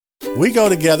We go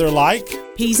together like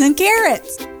peas and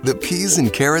carrots. The Peas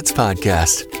and Carrots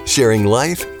Podcast, sharing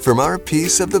life from our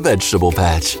piece of the vegetable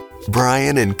patch.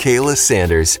 Brian and Kayla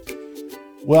Sanders.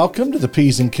 Welcome to the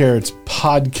Peas and Carrots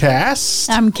Podcast.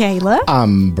 I'm Kayla.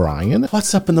 I'm Brian.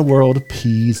 What's up in the world of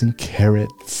peas and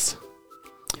carrots?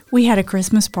 We had a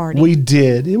Christmas party. We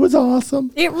did. It was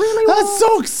awesome. It really was. I'm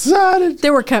so excited.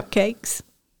 There were cupcakes.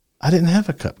 I didn't have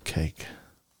a cupcake.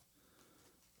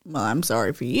 Well, I'm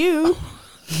sorry for you.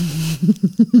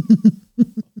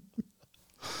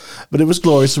 But it was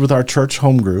glorious with our church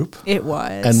home group. It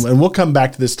was. And we'll come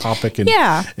back to this topic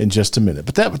in just a minute.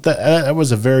 But that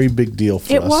was a very big deal for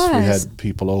us. It was. We had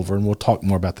people over, and we'll talk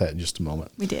more about that in just a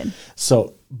moment. We did.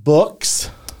 So, books.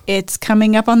 It's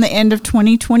coming up on the end of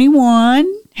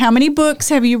 2021. How many books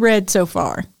have you read so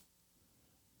far?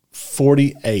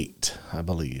 48, I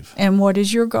believe. And what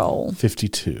is your goal?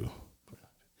 52.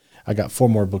 I got 4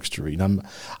 more books to read.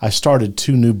 I started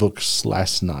 2 new books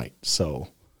last night, so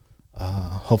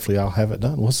hopefully I'll have it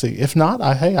done. We'll see. If not,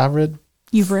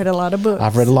 You've read a lot of books.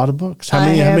 I've read a lot of books. I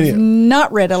have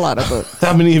not read a lot of books.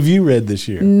 How many have you read this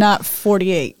year? Not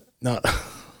 48. Not.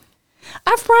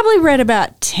 I've probably read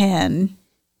about 10.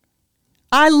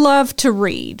 I love to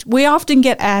read. We often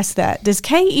get asked that. Does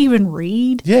Kay even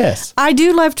read? Yes. I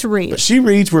do love to read. But she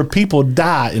reads where people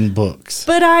die in books.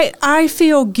 But I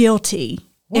feel guilty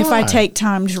if I Why? take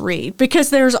time to read because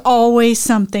there's always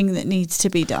something that needs to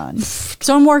be done.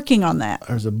 So I'm working on that.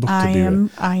 There's a book to be read.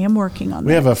 I am working on that.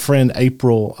 We have a friend,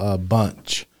 April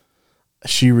Bunch.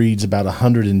 She reads about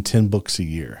 110 books a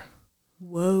year.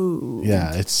 Whoa.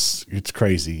 Yeah, it's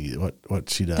crazy what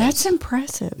she does. That's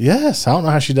impressive. Yes, I don't know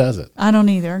how she does it. I don't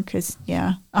either because,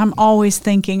 I'm always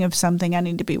thinking of something I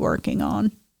need to be working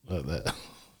on.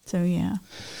 So, yeah.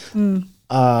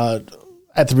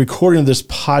 At the recording of this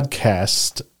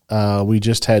podcast, we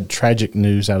just had tragic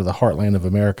news out of the heartland of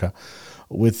America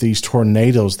with these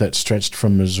tornadoes that stretched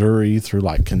from Missouri through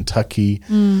like Kentucky.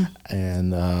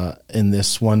 And in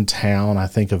this one town, I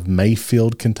think of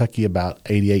Mayfield, Kentucky, about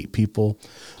 88 people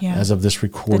as of this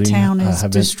recording. The town is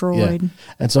have destroyed. Yeah.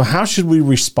 And so how should we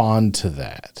respond to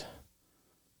that?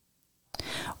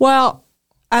 Well,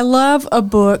 I love a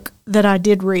book that I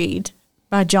did read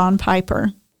by John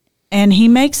Piper. And he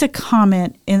makes a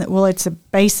comment it's a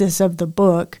basis of the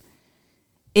book,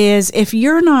 is if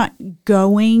you're not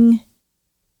going,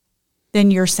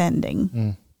 then you're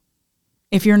sending.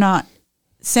 If you're not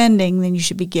sending, then you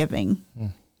should be giving.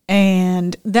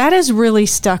 And that has really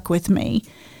stuck with me.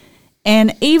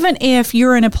 And even if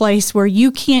you're in a place where you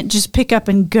can't just pick up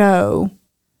and go,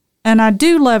 and I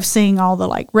do love seeing all the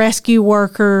like rescue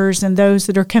workers and those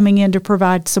that are coming in to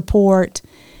provide support,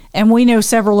 and we know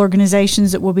several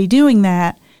organizations that will be doing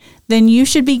that, then you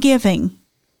should be giving.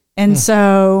 And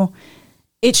so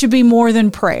it should be more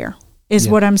than prayer is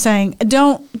what I'm saying.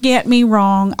 Don't get me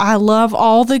wrong. I love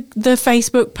all the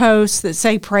Facebook posts that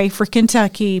say pray for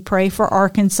Kentucky, pray for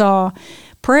Arkansas.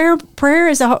 Prayer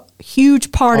is a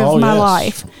huge part of my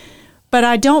life. But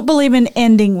I don't believe in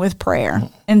ending with prayer.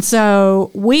 And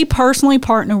so we personally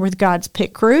partner with God's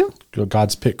Pit Crew. Go to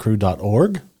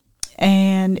godspitcrew.org.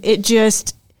 And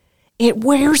it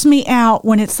wears me out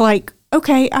when it's like,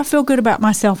 okay, I feel good about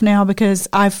myself now because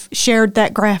I've shared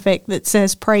that graphic that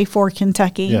says pray for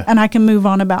Kentucky and I can move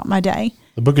on about my day.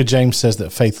 The book of James says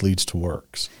that faith leads to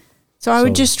works. So I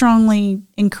would just strongly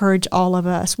encourage all of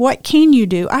us. What can you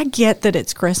do? I get that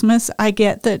it's Christmas. I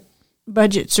get that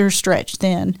budgets are stretched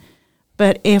thin.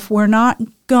 But if we're not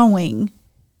going,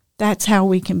 that's how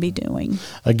we can be doing.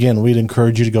 Again, we'd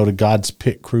encourage you to go to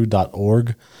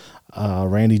godspitcrew.org.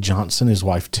 Randy Johnson, his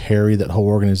wife Terry, that whole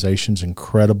organization's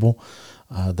incredible.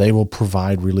 They will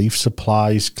provide relief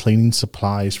supplies, cleaning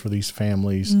supplies for these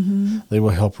families. They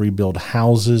will help rebuild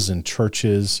houses and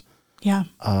churches. Yeah.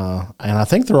 And I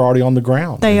think they're already on the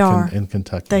ground. They are. In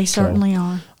Kentucky. They certainly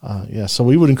are. So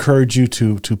we would encourage you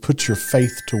to put your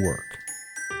faith to work.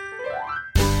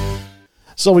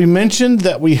 So we mentioned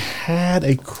that we had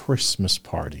a Christmas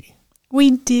party.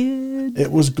 We did.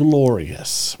 It was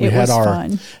glorious. We was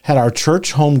fun. Had our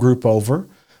church home group over.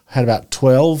 Had about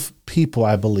 12 people,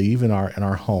 I believe, in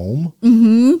our home.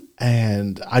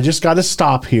 And I just got to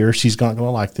stop here. She's not going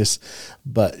to like this,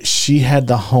 but she had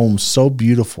the home so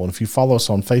beautiful. And if you follow us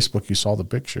on Facebook, you saw the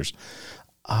pictures.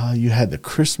 You had the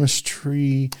Christmas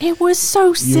tree. It was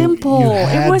so simple.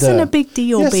 It wasn't a big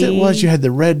deal, Yes, B. it was. You had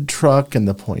the red truck and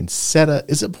the poinsettia.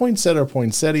 Is it poinsettia or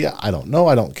poinsettia? I don't know.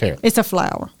 I don't care. It's a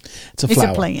flower. It's a flower.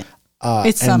 It's a plant.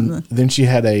 It's something. Then she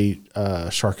had a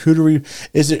charcuterie.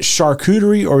 Is it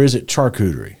charcuterie or is it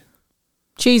charcuterie?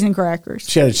 Cheese and crackers.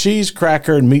 She had a cheese,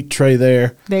 cracker, and meat tray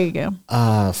there. There you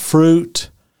go. Fruit.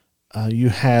 You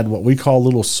had what we call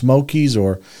little smokies,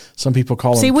 or some people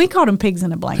call them. See, we called them pigs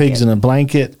in a blanket. Pigs in a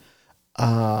blanket,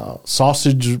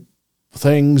 sausage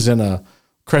things, and a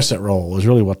crescent roll is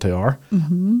really what they are.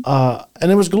 Mm-hmm.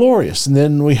 And it was glorious. And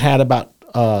then we had about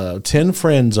 10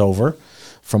 friends over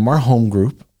from our home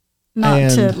group.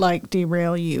 Not to like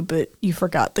derail you, but you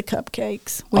forgot the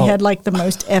cupcakes. We had like the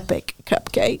most epic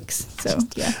cupcakes. So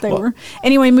yeah, they were.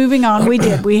 Anyway, moving on.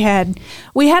 We had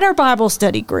our Bible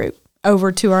study group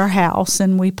over to our house,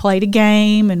 and we played a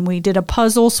game, and we did a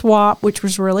puzzle swap, which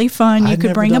was really fun. You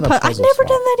could bring a puzzle. I'd never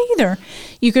done that either.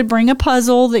 You could bring a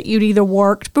puzzle that you'd either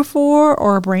worked before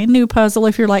or a brand new puzzle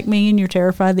if you're like me and you're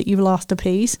terrified that you've lost a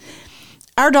piece.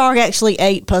 Our dog actually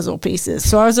ate puzzle pieces,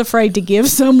 so I was afraid to give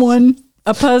someone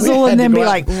a puzzle and then be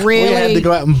like, really? We had to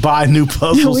go out and buy new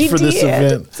puzzles for this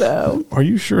event. So, are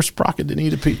you sure Sprocket didn't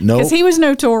eat a piece? No, because he was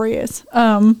notorious.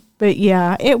 But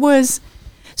yeah, it was.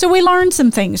 So we learned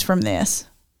some things from this,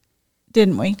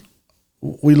 didn't we?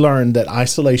 We learned that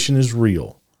isolation is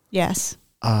real. Yes.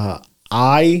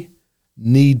 I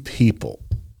need people.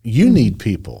 You need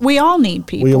people. We all need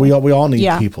people. We all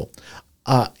need people.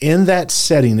 In that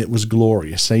setting, it was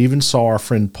glorious. I even saw our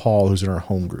friend Paul, who's in our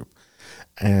home group.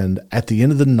 And at the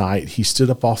end of the night, he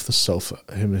stood up off the sofa.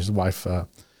 Him and his wife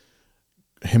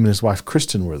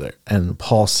Kristen were there. And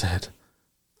Paul said,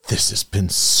 "This has been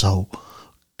so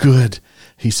good."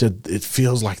 He said, "It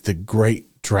feels like the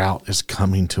great drought is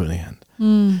coming to an end."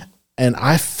 And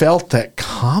I felt that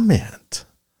comment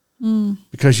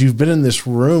because you've been in this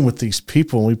room with these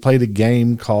people, and we played a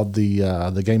game called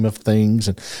the Game of Things,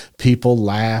 and people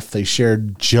laughed. They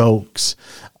shared jokes.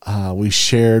 We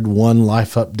shared one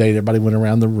life update. Everybody went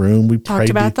around the room. We talked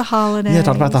about the holidays. Yeah,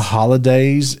 talked about the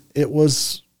holidays. It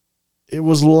was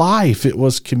life. It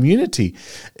was community.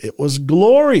 It was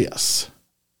glorious.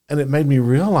 And it made me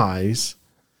realize,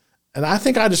 and I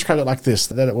think I described it like this,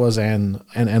 that it was an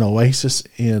oasis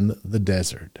in the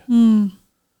desert.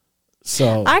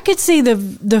 So I could see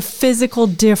the physical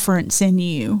difference in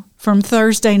you from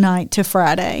Thursday night to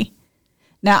Friday.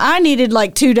 Now, I needed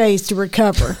like 2 days to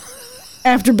recover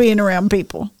after being around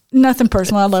people. Nothing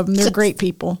personal. I love them. They're great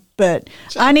people. But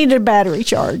I needed a battery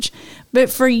charge. But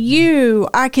for you,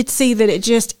 I could see that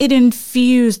it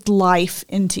infused life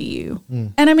into you.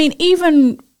 And I mean,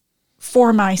 even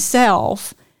for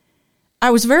myself,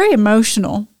 I was very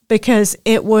emotional because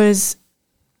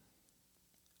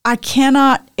I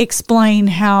cannot explain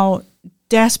how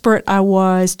desperate I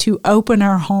was to open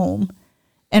our home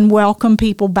and welcome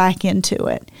people back into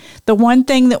it. The one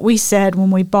thing that we said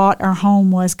when we bought our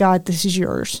home was, "God, this is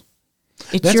yours.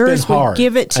 It's yours. We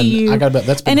give it to you."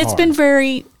 It's been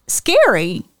very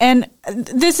scary. And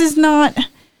this is not,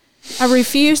 I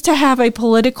refuse to have a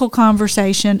political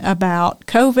conversation about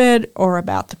COVID or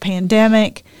about the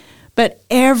pandemic, but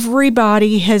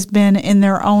everybody has been in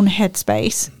their own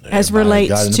headspace as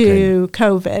relates to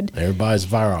COVID. Everybody's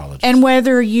virologist. And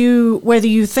whether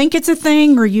you think it's a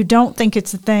thing or you don't think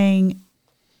it's a thing,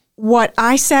 what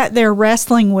I sat there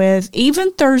wrestling with,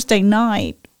 even Thursday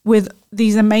night, with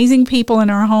these amazing people in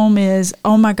our home is,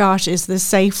 oh my gosh, is this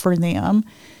safe for them?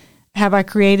 Have I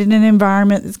created an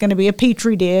environment that's going to be a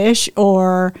petri dish?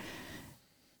 Or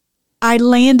I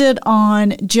landed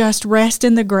on just rest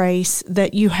in the grace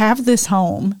that you have this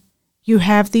home. You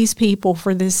have these people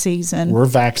for this season. We're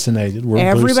vaccinated. We're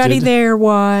Everybody boosted. There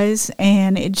was.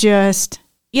 And it just,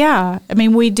 I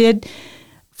mean, we did,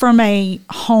 from a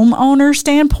homeowner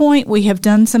standpoint, we have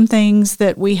done some things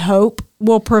that we hope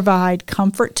will provide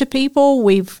comfort to people.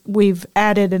 We've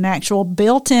added an actual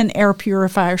built-in air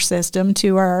purifier system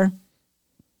to our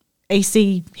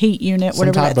AC heat unit,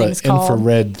 whatever that thing's called.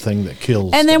 Infrared thing that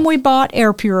kills. And then we bought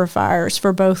air purifiers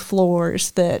for both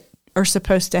floors that are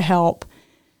supposed to help.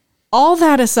 All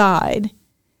that aside,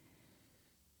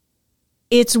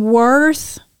 it's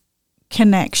worth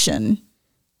connection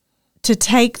to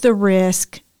take the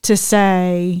risk to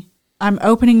say, I'm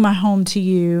opening my home to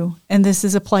you, and this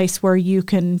is a place where you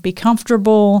can be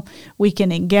comfortable, we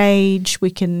can engage,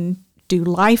 we can do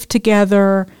life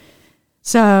together.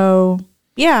 So,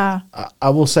 yeah. I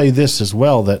will say this as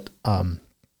well, that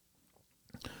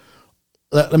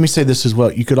let me say this as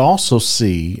well. You could also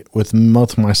see with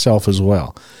myself as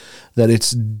well that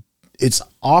it's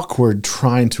awkward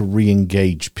trying to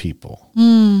re-engage people.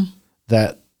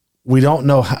 That we don't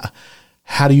know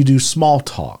how do you do small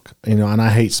talk, and I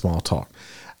hate small talk.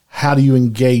 How do you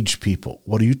engage people?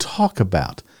 What do you talk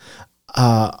about?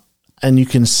 And you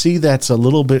can see that's a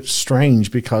little bit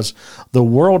strange because the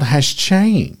world has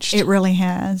changed. It really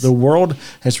has. The world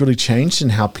has really changed in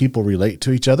how people relate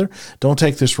to each other. Don't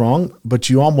take this wrong, but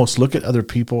you almost look at other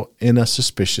people in a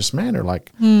suspicious manner.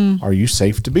 Like, are you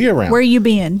safe to be around? Where you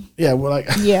been? Yeah, we're like,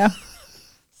 Yeah.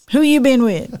 Who you been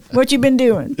with? What you been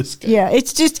doing? Yeah,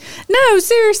 it's just, no,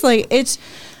 seriously.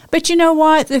 But you know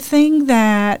what? The thing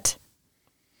that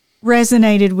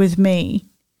resonated with me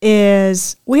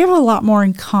is we have a lot more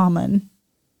in common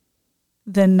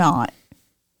than not,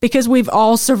 because we've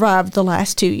all survived the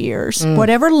last 2 years.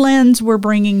 Whatever lens we're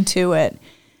bringing to it,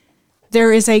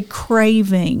 there is a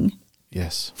craving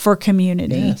yes, for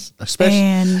community. yes. Especially,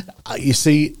 And you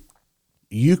see,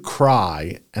 you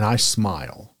cry and I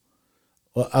smile.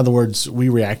 Well, in other words, we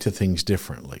react to things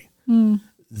differently.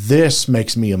 This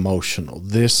makes me emotional.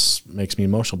 This makes me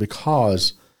emotional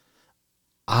because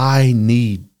I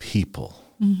need people.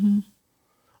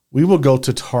 We will go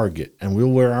to Target and we'll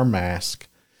wear our mask.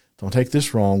 Don't take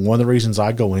this wrong. One of the reasons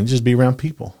I go in is just be around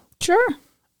people. sure,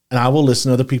 And I will listen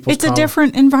to other people's it's a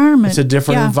different environment. It's a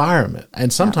different Yeah. environment.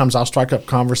 And sometimes I'll strike up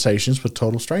conversations with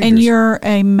total strangers. And you're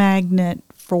a magnet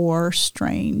for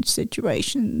strange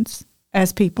situations,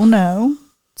 as people know.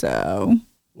 So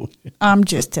I'm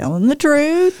just telling the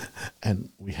truth. And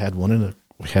we had one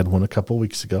a couple of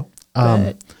weeks ago.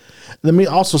 But Let me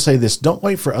also say this. Don't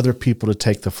wait for other people to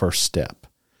take the first step.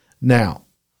 Now,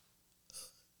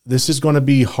 this is going to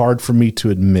be hard for me to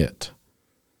admit.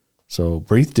 So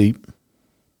breathe deep.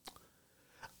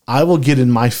 I will get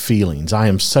in my feelings. I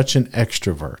am such an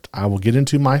extrovert. I will get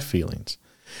into my feelings.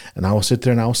 And I will sit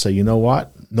there and I will say, you know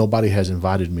what? Nobody has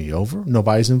invited me over.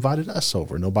 Nobody's invited us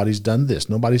over. Nobody's done this.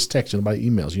 Nobody's texted. Nobody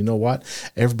emails. You know what?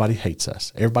 Everybody hates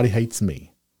us. Everybody hates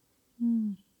me.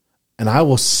 And I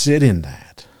will sit in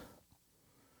that.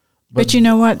 But you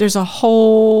know what? There's a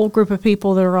whole group of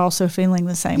people that are also feeling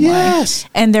the same Yes. way.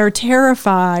 And they're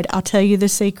terrified. I'll tell you the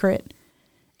secret.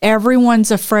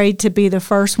 Everyone's afraid to be the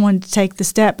first one to take the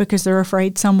step because they're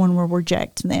afraid someone will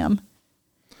reject them.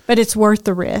 But it's worth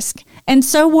the risk. And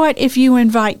so what if you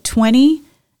invite 20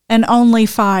 and only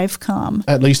 5 come?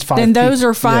 At least 5 Then those people.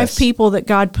 are 5 Yes. people that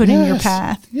God put in your Yes.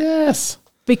 path. Yes.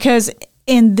 Because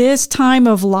in this time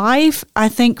of life, I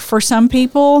think for some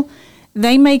people,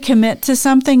 they may commit to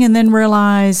something and then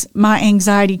realize my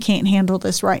anxiety can't handle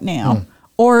this right now.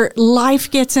 Or life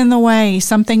gets in the way.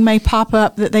 Something may pop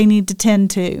up that they need to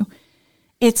tend to.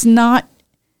 It's not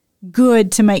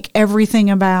good to make everything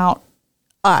about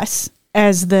us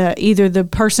as either the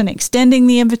person extending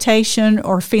the invitation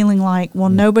or feeling like, well,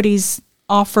 nobody's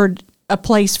offered a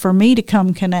place for me to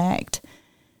come connect.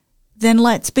 Then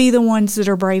let's be the ones that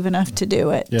are brave enough to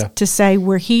do it. Yeah. To say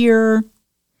we're here.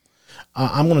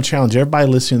 I'm going to challenge everybody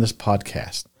listening to this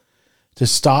podcast to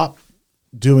stop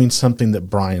doing something that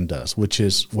Brian does, which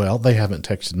is, well, they haven't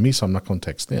texted me, so I'm not going to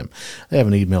text them. They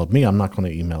haven't emailed me, I'm not going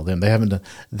to email them. They haven't done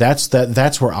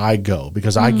that's where I go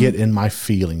because I get in my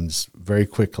feelings very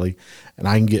quickly and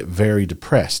I can get very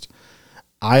depressed.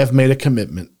 I have made a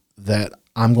commitment that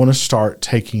I'm going to start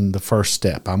taking the first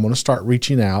step. I'm going to start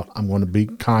reaching out. I'm going to be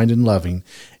kind and loving,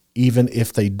 even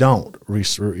if they don't,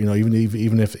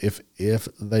 even if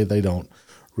they don't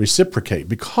reciprocate,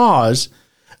 because,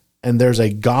 and there's a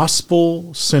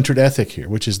gospel-centered ethic here,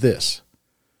 which is this: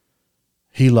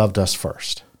 He loved us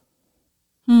first.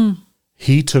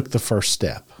 He took the first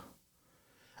step,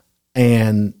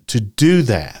 and to do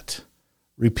that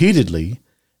repeatedly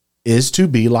is to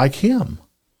be like Him.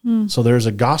 So there's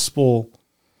a gospel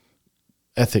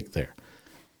ethic there.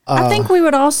 I think we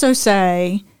would also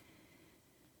say,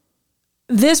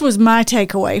 this was my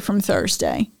takeaway from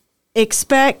Thursday.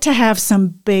 Expect to have some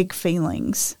big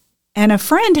feelings. And a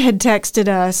friend had texted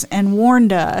us and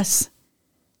warned us,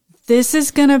 this is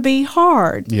going to be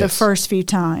hard the Yes. first few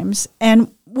times.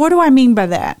 And what do I mean by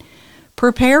that?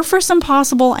 Prepare for some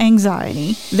possible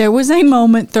anxiety. There was a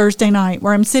moment Thursday night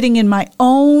where I'm sitting in my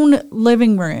own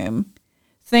living room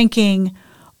thinking,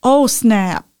 oh,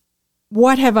 snap,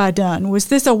 what have I done? Was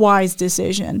this a wise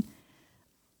decision?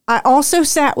 I also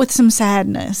sat with some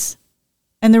sadness.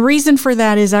 And the reason for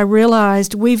that is I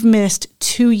realized we've missed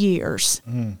 2 years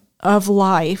of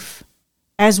life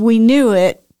as we knew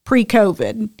it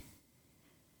pre-COVID.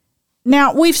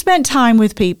 Now, we've spent time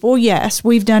with people. Yes,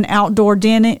 we've done outdoor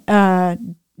dinning.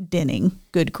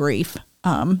 Good grief.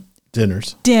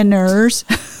 Dinners. Dinners.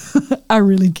 I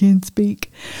really can't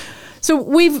speak. So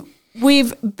we've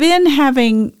been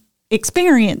having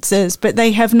experiences, but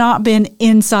they have not been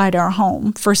inside our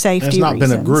home for safety It's not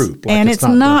reasons. been a group. And it's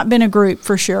not been a group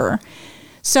for sure.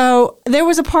 So there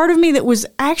was a part of me that was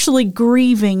actually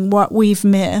grieving what we've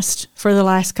missed for the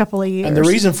last couple of years. And the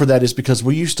reason for that is because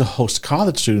we used to host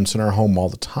college students in our home all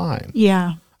the time.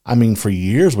 Yeah. I mean, for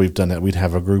years we've done that. We'd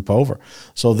have a group over.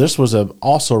 So this was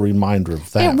also a reminder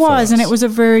of that. It was, and it was a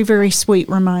very, very sweet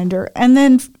reminder. And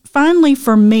then finally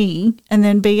for me, and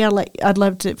then B, I'd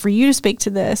love for you to speak to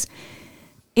this,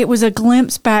 it was a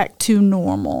glimpse back to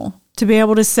normal. To be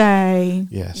able to say,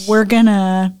 yes, we're going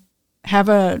to have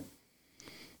a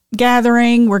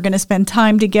gathering, we're going to spend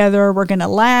time together, we're going to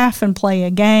laugh and play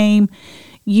a game.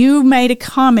 You made a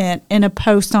comment in a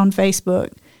post on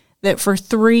Facebook that for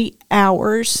 3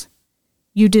 hours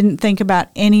you didn't think about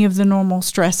any of the normal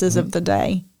stresses of the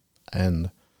day. And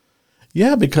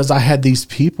yeah, because I had these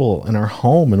people in our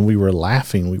home and we were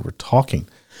laughing, we were talking.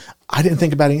 I didn't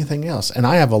think about anything else. And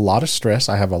I have a lot of stress.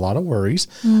 I have a lot of worries.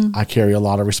 I carry a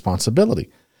lot of responsibility.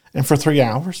 And for 3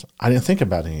 hours, I didn't think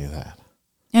about any of that.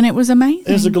 And it was amazing.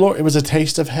 It was a glory. It was a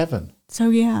taste of heaven. So,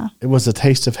 yeah. It was a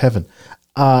taste of heaven.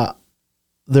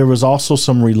 There was also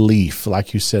some relief.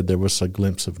 Like you said, there was a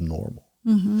glimpse of normal.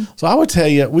 Mm-hmm.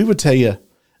 So we would tell you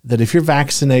that if you're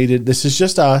vaccinated, this is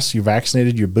just us. You're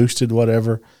vaccinated, you're boosted,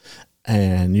 whatever.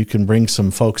 And you can bring some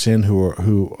folks in who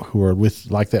are with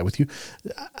like that with you.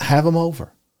 Have them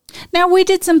over. Now, we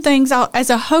did some things. As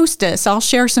a hostess, I'll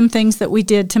share some things that we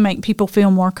did to make people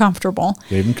feel more comfortable.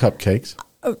 Gave them cupcakes.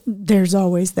 There's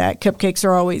always that. Cupcakes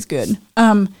are always good.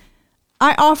 I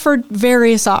offered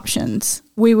various options.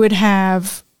 We would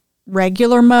have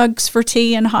regular mugs for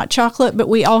tea and hot chocolate, but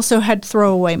we also had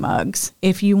throwaway mugs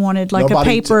if you wanted a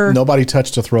paper. Nobody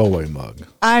touched a throwaway mug.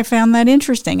 I found that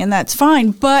interesting, and that's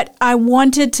fine. But I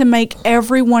wanted to make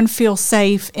everyone feel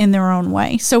safe in their own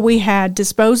way. So we had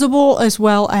disposable as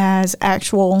well as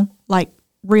actual,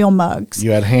 real mugs.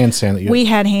 You had hand sanitizer. We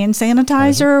had hand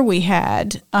sanitizer. We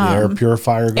had air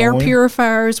purifier going. Air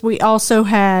purifiers. We also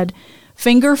had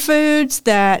finger foods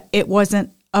that it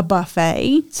wasn't a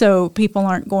buffet, so people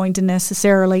aren't going to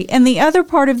necessarily. And the other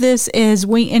part of this is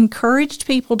we encouraged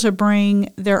people to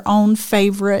bring their own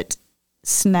favorite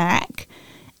snack.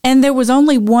 And there was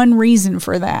only one reason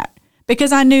for that,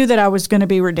 because I knew that I was going to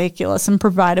be ridiculous and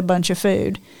provide a bunch of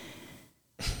food.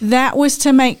 That was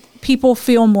to make people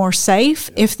feel more safe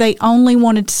if they only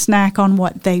wanted to snack on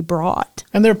what they brought.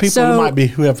 And there are people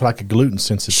who have a gluten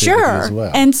sensitivity as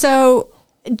well. And so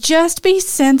just be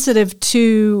sensitive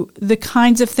to the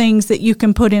kinds of things that you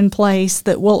can put in place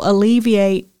that will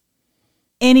alleviate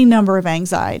any number of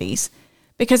anxieties.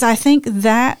 Because I think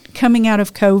that coming out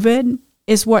of COVID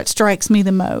is what strikes me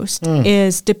the most,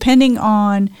 is depending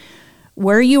on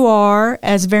where you are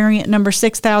as variant number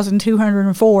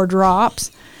 6,204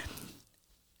 drops,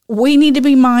 we need to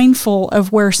be mindful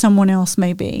of where someone else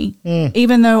may be.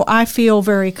 Even though I feel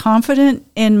very confident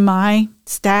in my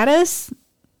status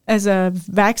as a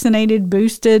vaccinated,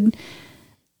 boosted,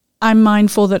 I'm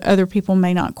mindful that other people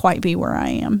may not quite be where I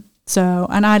am. So,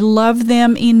 and I love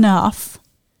them enough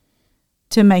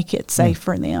to make it safe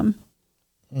for them.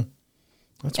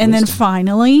 That's and wisdom. then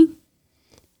finally,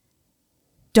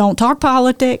 don't talk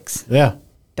politics. Yeah.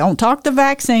 Don't talk the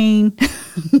vaccine.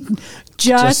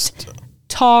 Just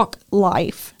talk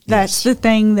life. That's the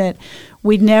thing that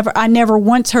I never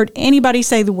once heard anybody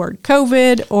say the word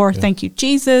COVID or thank you,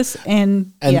 Jesus.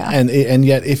 And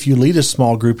yet if you lead a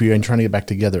small group and trying to get back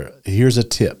together, here's a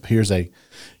tip. Here's a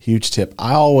huge tip.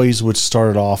 I always would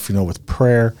start it off, with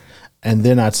prayer. And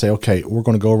then I'd say, okay, we're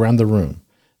going to go around the room.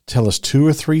 Tell us 2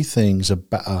 or 3 things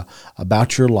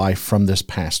about your life from this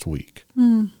past week.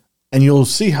 And you'll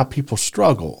see how people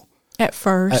struggle. At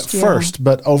first.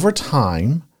 But over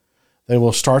time, they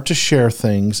will start to share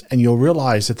things, and you'll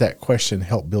realize that question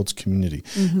builds community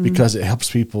because it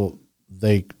helps people.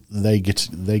 They get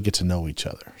to know each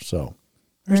other. So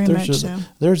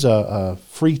there's a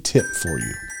free tip for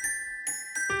you.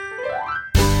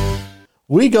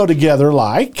 We go together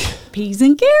like peas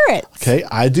and carrots. Okay,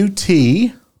 I do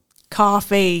tea,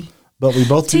 coffee, but we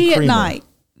both do tea creamer. at night.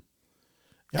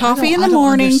 Coffee in the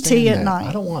morning, tea at night.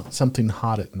 I don't want something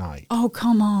hot at night. Oh,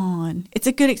 come on. It's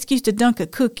a good excuse to dunk a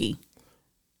cookie.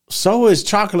 So is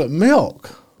chocolate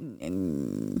milk.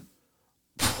 What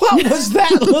was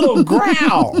that little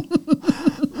growl?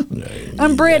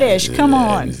 I'm British. Come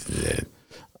on.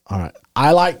 All right.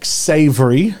 I like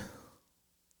savory.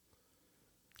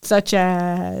 Such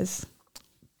as?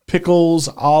 Pickles,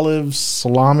 olives,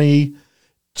 salami,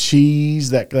 cheese,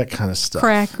 that kind of stuff.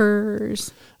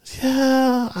 Crackers.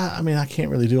 Yeah, I can't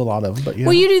really do a lot of them, but yeah.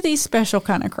 Well, you do these special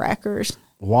kind of crackers.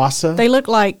 Wassa. They look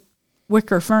like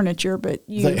wicker furniture, but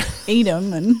you eat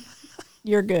them and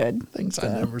you're good. Things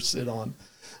I never sit on.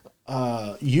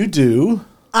 You do.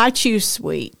 I choose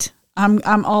sweet.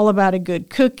 I'm all about a good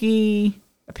cookie,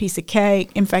 a piece of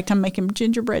cake. In fact, I'm making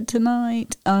gingerbread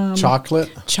tonight. Chocolate.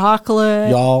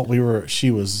 Y'all,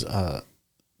 She was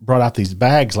brought out these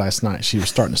bags last night. She was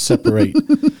starting to separate.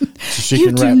 So she you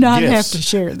can do wrap not gifts. have to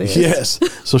share this. Yes.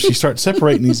 So she starts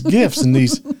separating these gifts, and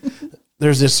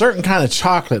there's this certain kind of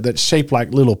chocolate that's shaped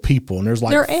like little people, and there's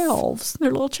like They're elves.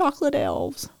 They're little chocolate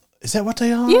elves. Is that what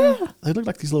they are? Yeah. They look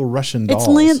like these little Russian dolls.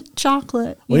 It's Lindt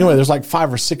chocolate. Well, anyway, there's like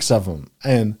 5 or 6 of them,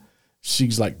 and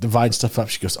she's like dividing stuff up.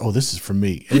 She goes, "Oh, this is for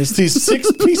me," and it's these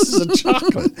 6 pieces of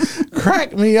chocolate.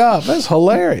 Crack me up. That's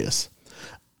hilarious.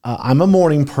 I'm a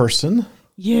morning person.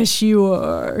 Yes, you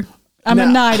are. I'm a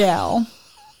Now- night owl.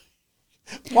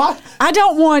 What? I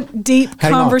don't want deep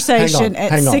Hang on, conversation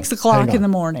hang at on, 6 o'clock hang on. in the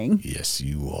morning. Yes,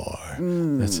 you are.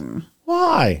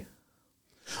 Why?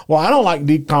 Well, I don't like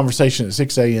deep conversation at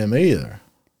 6 a.m. either.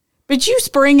 But you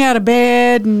spring out of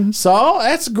bed and So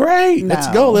that's great. Let's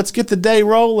No. go. Let's get the day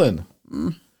rolling.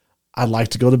 I'd like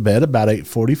to go to bed about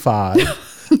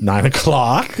 8:45, 9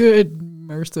 o'clock. good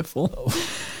merciful.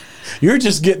 You're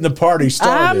just getting the party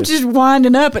started. I'm just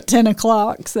winding up at 10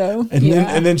 o'clock. So,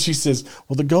 And then she says,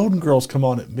 "Well, the Golden Girls come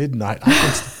on at midnight."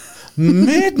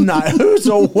 Midnight? Who's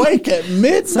awake at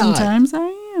midnight? sometimes I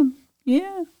am.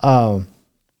 Yeah.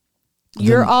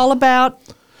 You're all about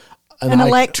And an I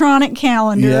electronic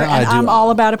calendar, Yeah, I and do. I'm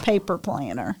all about a paper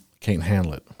planner. can't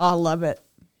handle it. I love it.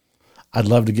 I'd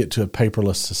love to get to a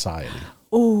paperless society.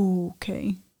 Oh,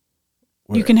 okay.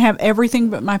 Where- You can have everything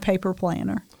but my paper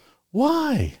planner.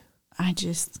 Why?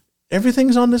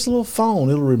 Everything's on this little phone.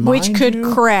 It'll remind which could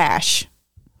you. crash.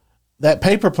 That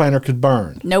paper planner could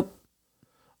burn. Nope.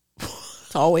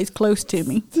 It's always close to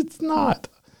me. It's not.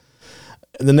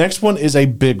 The next one is a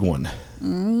big one.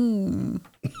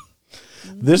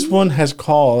 This one has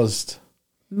caused.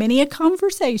 Many a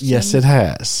conversation. Yes, it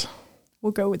has.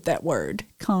 We'll go with that word.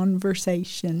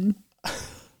 Conversation.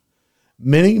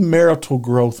 Many marital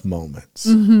growth moments.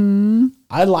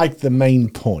 I like the main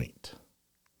point.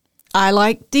 I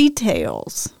like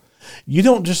details. You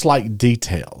don't just like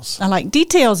details. I like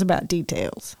details about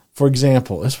details. For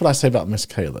example, that's what I say about Miss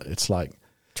Kayla. It's like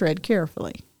Tread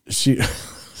carefully. she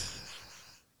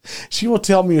will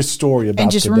tell me a story about.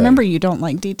 And just the remember, day. you don't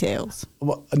like details.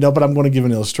 Well, no, but I'm going to give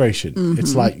an illustration.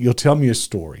 It's like you'll tell me a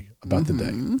story about the day,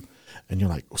 and you're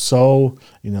like, so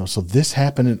this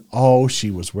happened, and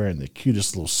she was wearing the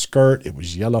cutest little skirt. It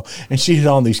was yellow, and she had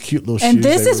on these cute little shoes. And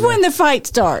this They is were when the fight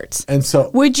starts. And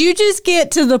so, Would you just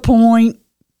get to the point?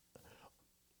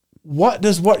 what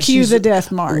Cue she's the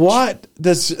death march.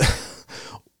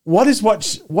 What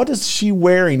does she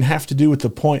wearing have to do with the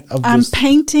point of I'm this?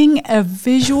 painting a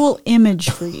visual image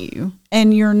for you,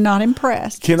 and you're not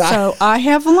impressed. Can I- So I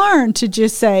have learned to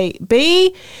just say,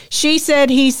 B, she said,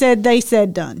 he said, they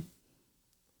said, done.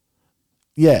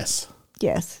 Yes,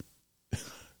 Yes.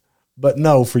 but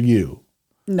no for you.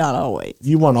 Not always.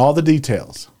 You want all the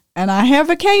details. And I have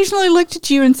occasionally looked at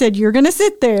you and said, you're going to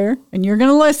sit there and you're going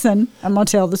to listen. I'm going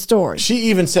to tell the story. She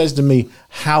even says to me,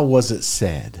 "How was it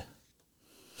said?"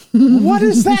 What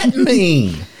does that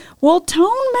mean? Well,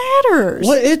 tone matters.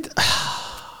 What it?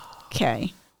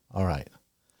 Okay. All right.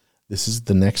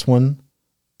 The next one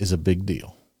is a big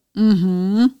deal.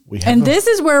 Mm-hmm. And this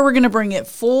is where we're going to bring it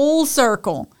full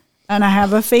circle. And I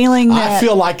have a feeling that. I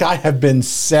feel like I have been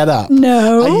set up.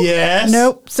 No. Yes.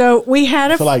 Nope. So we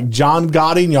had I feel like John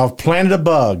Gotti and y'all have planted a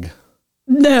bug.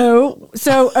 No.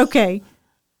 So, okay.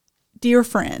 Dear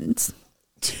friends,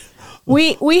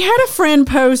 we had a friend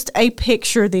post a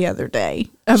picture the other day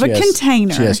of She a has-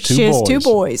 container. she has two boys.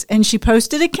 boys. And she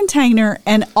posted a container,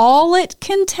 and all it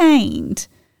contained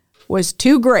was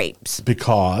 2 grapes.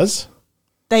 Because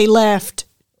They left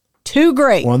 2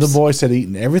 grapes. one of the boys had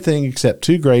eaten everything except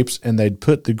 2 grapes, and they'd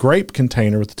put the grape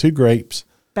container with the 2 grapes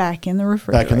back in the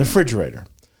refrigerator. back in the refrigerator.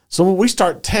 So when we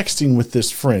start texting with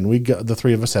this friend, the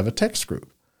 3 of us have a text group.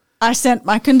 I sent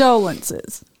my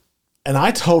condolences. And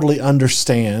I totally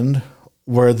understand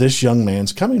where this young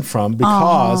man's coming from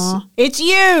because, It's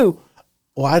you,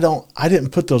 well, I didn't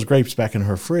put those grapes back in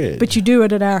her fridge. but you do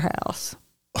it at our house.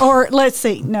 Or let's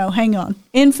see. No, hang on.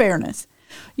 In fairness,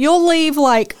 you'll leave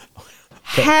like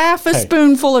half a Okay.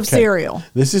 spoonful of Okay. cereal.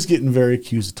 This is getting very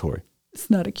accusatory. It's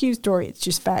not accusatory. It's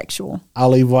just factual. I'll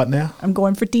leave what now? I'm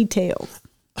going for details.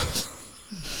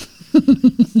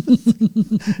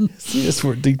 See, this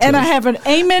word details. And I have an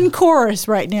amen chorus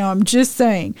right now. I'm just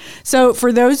saying. So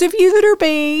for those of you that are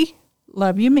B,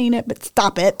 love you, mean it, but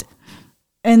stop it.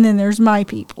 And then there's my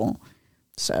people.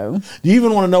 So Do you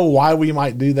even want to know why we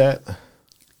might do that?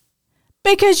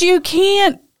 because you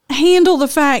can't handle the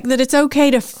fact that it's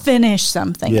okay to finish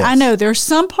something. Yes. I know there's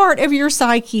some part of your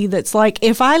psyche that's like,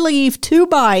 if I leave 2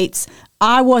 bites,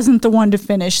 I wasn't the one to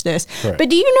finish this. Correct. But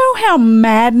do you know how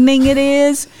maddening it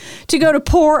is to go to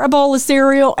pour a bowl of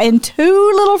cereal and 2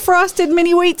 little frosted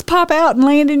mini wheats pop out and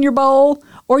land in your bowl?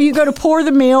 Or you go to pour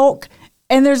the milk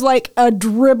and there's like a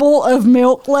dribble of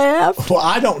milk left? Well,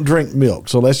 I don't drink milk,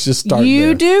 so let's just start You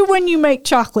there. do when you make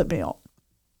chocolate milk.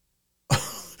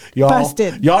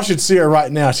 Busted. Y'all should see her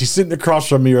right now. She's sitting across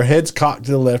from me. Her head's cocked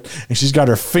to the left, and she's got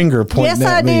her finger pointing Yes,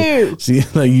 at I me. do. See,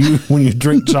 you when you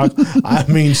drink chocolate, I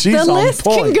mean, she's The on list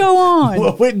point. can go on.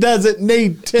 Well, it doesn't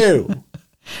need to.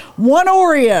 1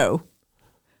 Oreo,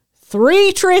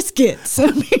 3 Triscuits.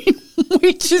 I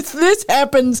mean, this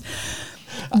happens.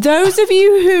 Those of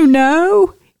you who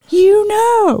know, you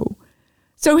know.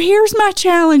 So here's my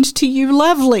challenge to you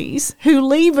lovelies who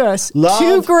leave us Love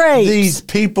 2 grapes. these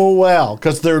people well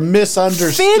because they're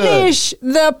misunderstood. Finish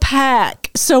the pack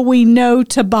so we know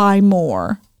to buy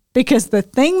more. Because the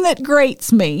thing that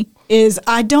grates me is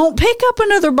I don't pick up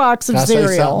another box of Can I say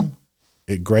cereal. something?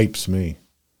 It grapes me.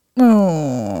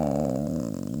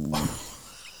 Oh,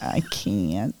 I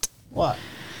can't. What?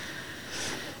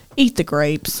 Eat the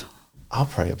grapes. I'll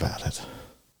pray about it.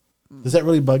 Does that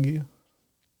really bug you?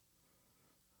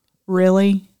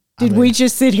 Really? Did we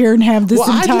just sit here and have this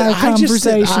entire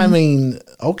conversation?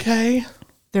 Okay.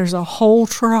 There's a whole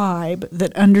tribe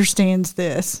that understands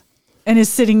this and is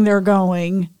sitting there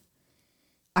going,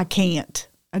 I can't.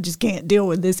 I just can't deal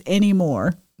with this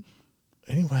anymore.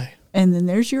 Anyway. And then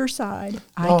there's your side.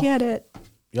 I get it.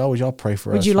 Y'all pray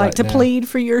for us. Would you like right to now. plead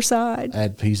for your side?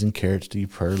 Add peas and carrots to your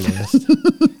prayer list.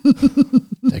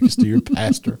 Take us to your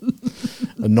pastor.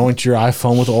 Anoint your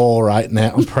iPhone with oil right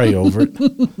now and pray over it.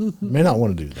 You may not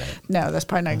want to do that. No, that's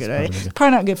probably not good.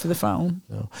 Probably not good for the phone.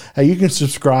 No. Hey, you can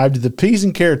subscribe to the Peas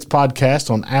and Carrots podcast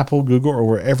on Apple, Google, or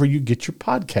wherever you get your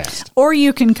podcast. Or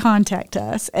you can contact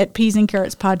us at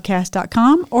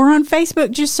peasandcarrotspodcast.com or on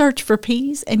Facebook. Just search for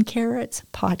Peas and Carrots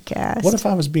Podcast. What if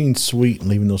I was being sweet and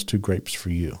leaving those 2 grapes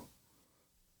for you?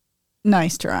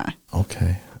 Nice try.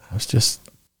 Okay. I was just...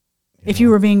 If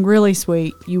you were being really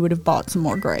sweet, you would have bought some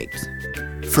more grapes.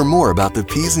 For more about the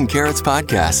Peas and Carrots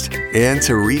podcast and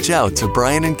to reach out to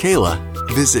Brian and Kayla,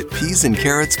 visit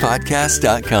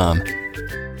peasandcarrotspodcast.com.